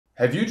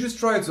Have you just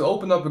tried to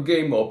open up a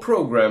game or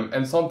program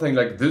and something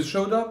like this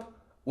showed up?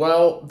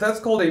 Well, that's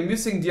called a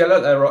missing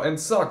DLL error and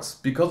sucks,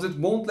 because it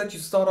won't let you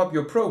start up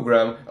your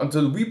program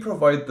until we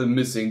provide the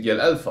missing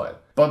DLL file.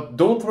 But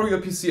don't throw your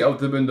PC out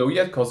the window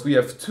yet, cause we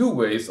have two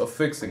ways of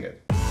fixing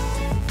it.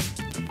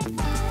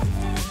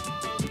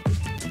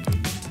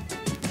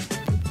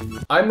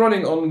 I'm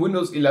running on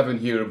Windows 11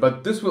 here,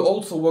 but this will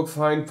also work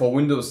fine for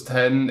Windows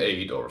 10,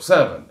 8 or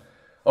 7.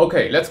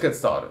 Okay, let's get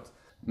started.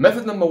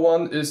 Method number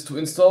one is to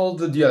install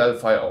the DLL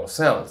file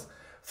ourselves.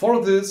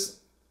 For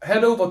this,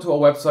 head over to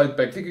our website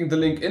by clicking the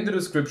link in the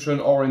description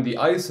or in the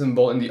I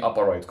symbol in the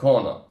upper right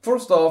corner.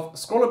 First off,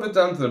 scroll a bit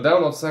down to the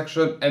download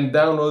section and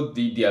download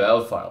the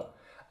DLL file.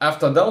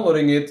 After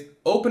downloading it,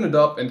 open it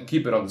up and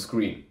keep it on the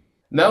screen.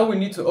 Now we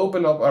need to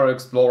open up our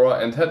Explorer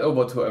and head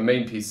over to our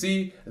main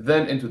PC,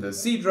 then into the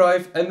C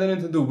drive and then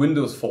into the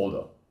Windows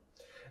folder.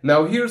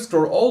 Now here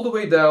scroll all the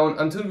way down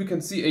until we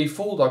can see a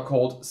folder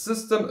called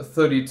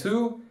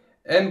System32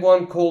 and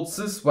one called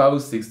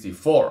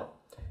syswow64.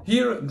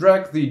 Here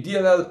drag the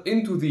DLL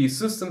into the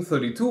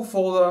System32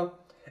 folder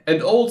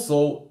and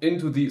also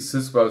into the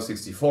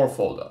syswow64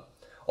 folder.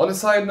 On a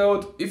side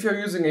note, if you're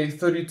using a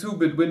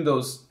 32-bit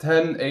Windows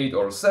 10, 8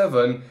 or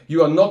 7,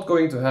 you are not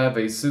going to have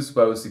a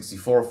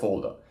syswow64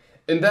 folder.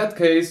 In that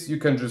case, you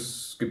can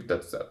just skip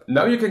that step.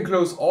 Now you can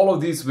close all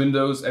of these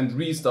windows and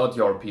restart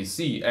your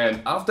PC,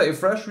 and after a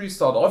fresh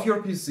restart of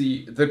your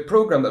PC, the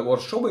program that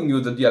was showing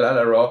you the DLL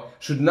error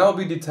should now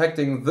be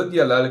detecting the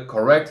DLL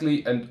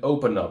correctly and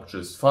open up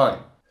just fine.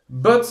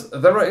 But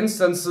there are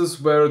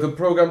instances where the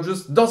program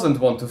just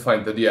doesn't want to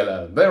find the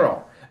DLL. There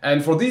are.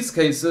 And for these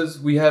cases,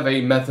 we have a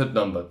method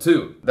number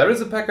two. There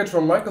is a package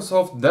from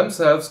Microsoft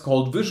themselves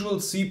called Visual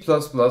C++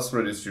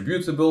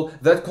 Redistributable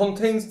that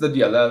contains the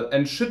DLL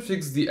and should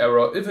fix the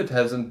error if it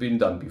hasn't been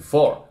done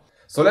before.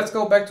 So let's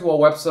go back to our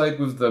website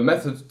with the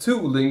method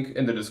 2 link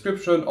in the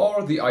description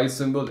or the I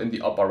symbol in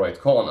the upper right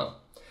corner.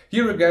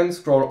 Here again,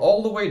 scroll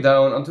all the way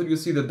down until you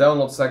see the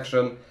download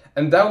section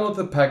and download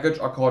the package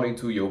according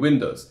to your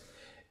Windows.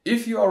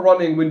 If you are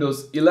running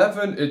Windows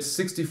 11, it's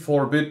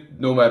 64-bit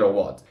no matter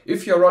what.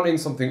 If you are running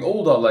something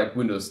older like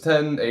Windows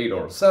 10, 8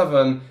 or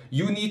 7,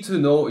 you need to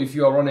know if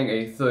you are running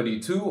a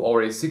 32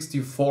 or a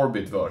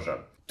 64-bit version.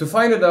 To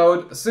find it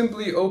out,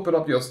 simply open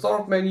up your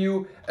Start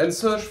menu and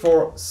search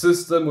for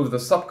System with the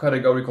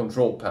subcategory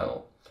Control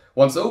Panel.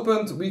 Once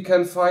opened, we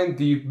can find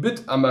the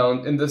bit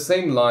amount in the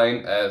same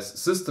line as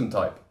System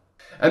type.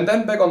 And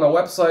then back on our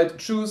website,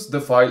 choose the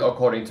file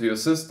according to your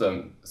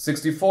system.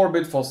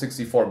 64-bit for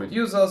 64-bit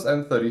users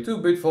and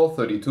 32-bit for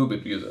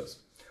 32-bit users.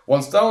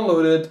 Once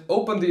downloaded,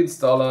 open the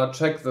installer,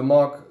 check the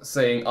mark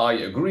saying I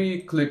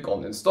agree, click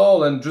on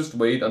install and just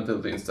wait until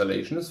the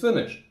installation is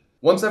finished.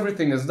 Once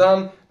everything is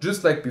done,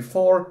 just like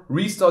before,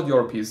 restart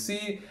your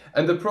PC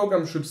and the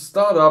program should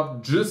start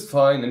up just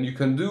fine and you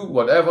can do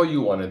whatever you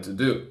want it to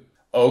do.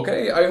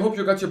 Okay, I hope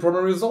you got your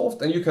problem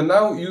resolved and you can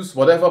now use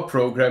whatever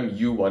program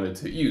you wanted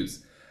to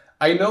use.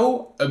 I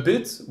know a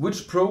bit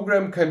which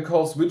program can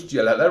cause which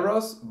DLL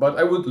errors, but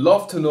I would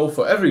love to know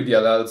for every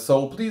DLL,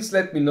 so please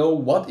let me know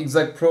what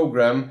exact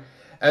program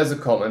as a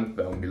comment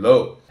down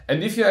below.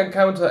 And if you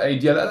encounter a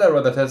DLL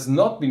error that has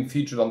not been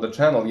featured on the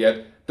channel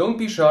yet, don't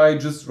be shy,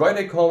 just write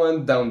a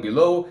comment down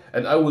below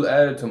and I will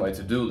add it to my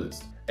to-do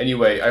list.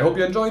 Anyway, I hope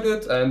you enjoyed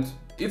it and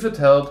if it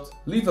helped,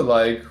 leave a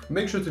like,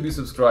 make sure to be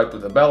subscribed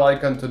with the bell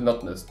icon to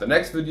not miss the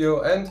next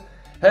video and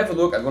have a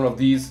look at one of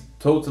these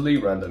totally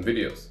random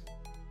videos.